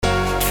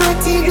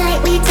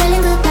tonight, we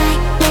telling goodbye.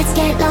 Let's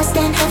get lost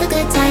and have a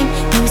good time.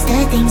 Use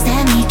the things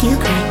that make you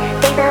cry.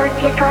 Save those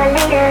tears for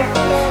later.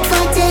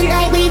 For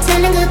tonight, we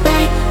telling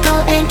goodbye. Go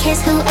and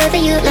kiss whoever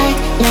you like.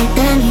 Let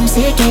the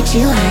music get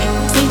you high.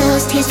 Save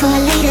those tears for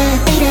later.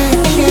 Later,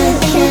 later,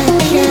 later,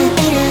 later,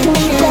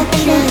 later,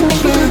 later,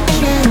 later,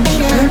 later,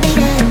 later,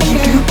 later,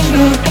 later,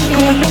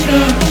 for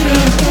later.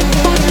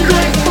 One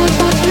night,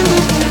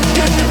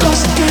 get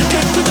lost,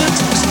 get for the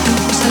things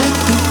that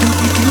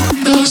make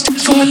you those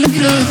things for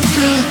later.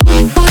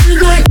 One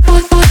night,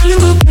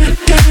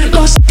 get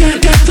lost,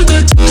 get for the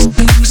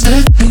things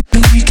that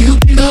make you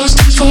those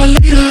things for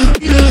later.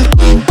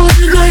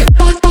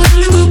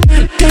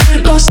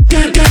 Get lost,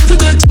 get for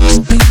the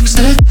things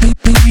that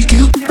make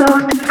you those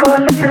things for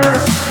later.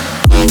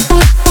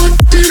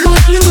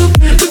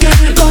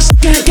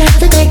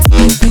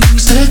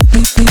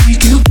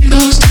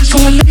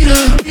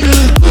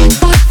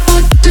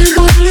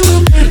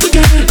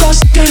 Get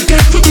lost,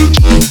 get for the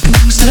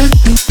things that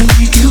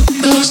make you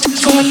those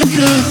things for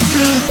later.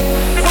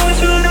 For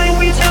tonight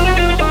we tell her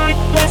goodbye.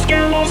 Let's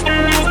get lost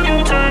and have a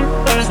good time.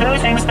 There's no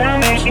things that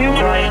make you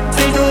cry.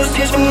 Save those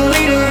tears for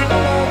later.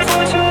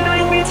 For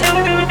tonight we tell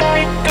her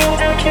goodbye. Go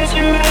and kiss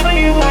whoever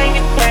you like.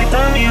 Let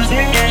the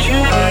music get you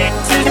high.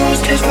 Save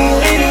those tears for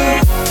later.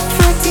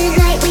 For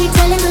tonight, we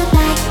telling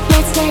goodbye.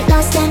 Let's get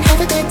lost and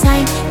have a good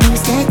time.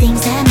 Use the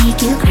things that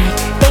make you cry.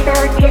 Save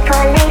those tears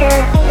for later.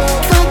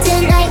 For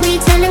tonight, we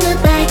telling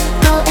goodbye.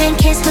 Go and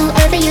kiss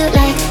whoever you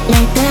like.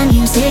 Let the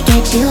music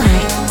get you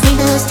high. Save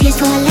those tears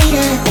for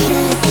later.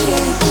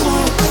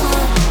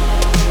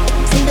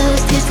 Save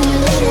those tears for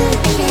later.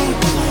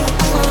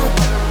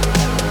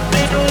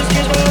 Save those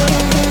tears for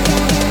later.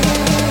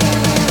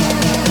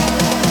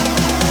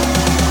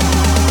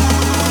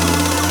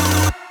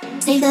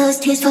 Save those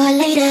tears for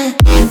later.